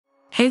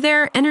Hey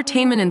there,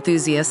 entertainment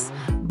enthusiasts.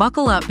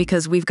 Buckle up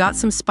because we've got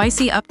some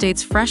spicy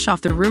updates fresh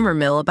off the rumor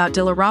mill about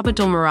Dilraba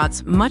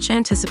Dilmurat's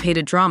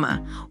much-anticipated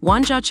drama,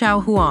 Wan Zha Chao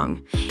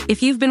Huang.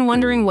 If you've been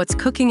wondering what's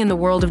cooking in the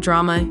world of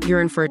drama,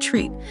 you're in for a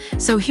treat.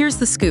 So here's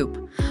the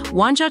scoop.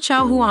 Wan Zha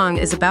Chao Huang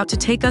is about to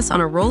take us on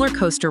a roller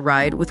coaster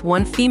ride with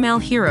one female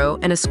hero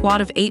and a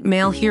squad of 8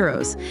 male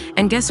heroes.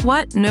 And guess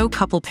what? No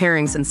couple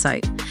pairings in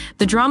sight.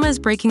 The drama is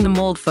breaking the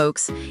mold,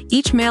 folks.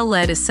 Each male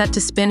lead is set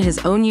to spin his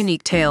own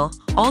unique tale,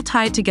 all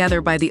tied together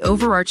by the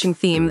overarching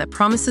theme that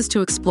promises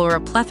to explore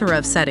a plethora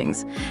of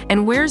settings.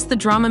 And where's the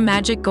drama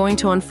magic going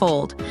to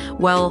unfold?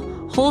 Well,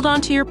 hold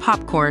on to your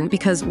popcorn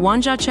because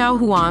Wan Zha Chao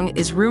Huang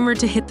is rumored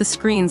to hit the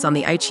screens on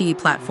the iQiyi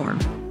platform.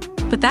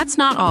 But that's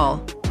not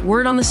all.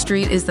 Word on the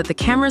street is that the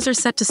cameras are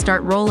set to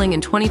start rolling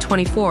in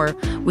 2024,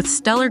 with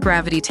Stellar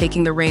Gravity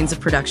taking the reins of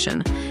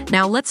production.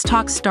 Now let's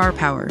talk star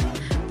power.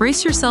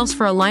 Brace yourselves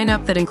for a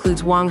lineup that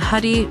includes Wang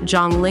Hedi,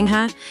 Zhang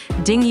Linghe,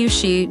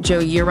 Yuxi,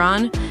 Zhou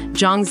Yiran,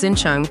 Zhang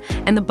Xincheng,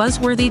 and the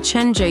buzzworthy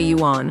Chen Zhe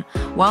Yuan.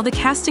 While the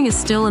casting is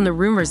still in the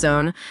rumor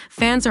zone,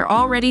 fans are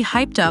already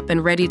hyped up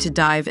and ready to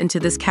dive into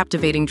this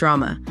captivating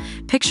drama.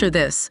 Picture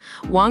this: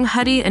 Wang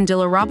Hedi and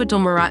Dilraba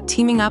Dilmurat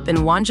teaming up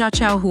in Wan Zha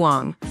Chao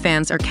Huang.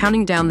 Fans are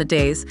counting down the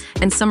days,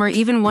 and some are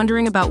even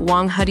wondering about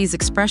Wang Hedi's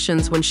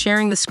expressions when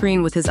sharing the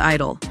screen with his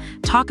idol.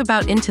 Talk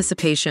about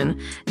anticipation.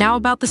 Now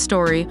about the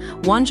story.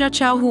 Wan Zha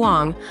Chao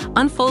Huang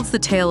unfolds the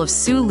tale of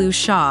Su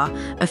Luxia,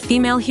 a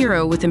female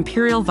hero with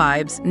imperial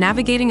vibes,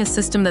 navigating a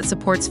system that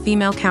supports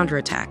female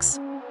counterattacks.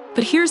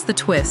 But here's the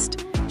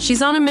twist.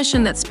 She's on a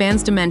mission that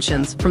spans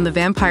dimensions, from the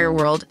vampire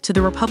world to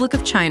the Republic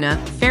of China,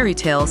 fairy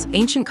tales,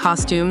 ancient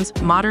costumes,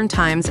 modern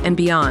times, and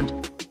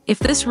beyond. If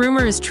this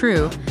rumor is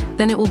true,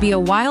 then it will be a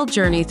wild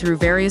journey through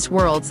various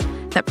worlds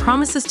that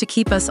promises to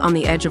keep us on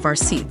the edge of our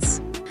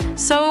seats.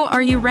 So,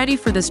 are you ready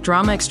for this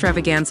drama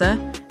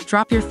extravaganza?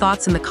 Drop your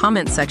thoughts in the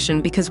comment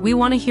section because we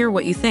want to hear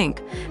what you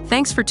think.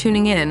 Thanks for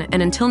tuning in,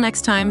 and until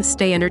next time,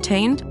 stay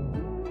entertained.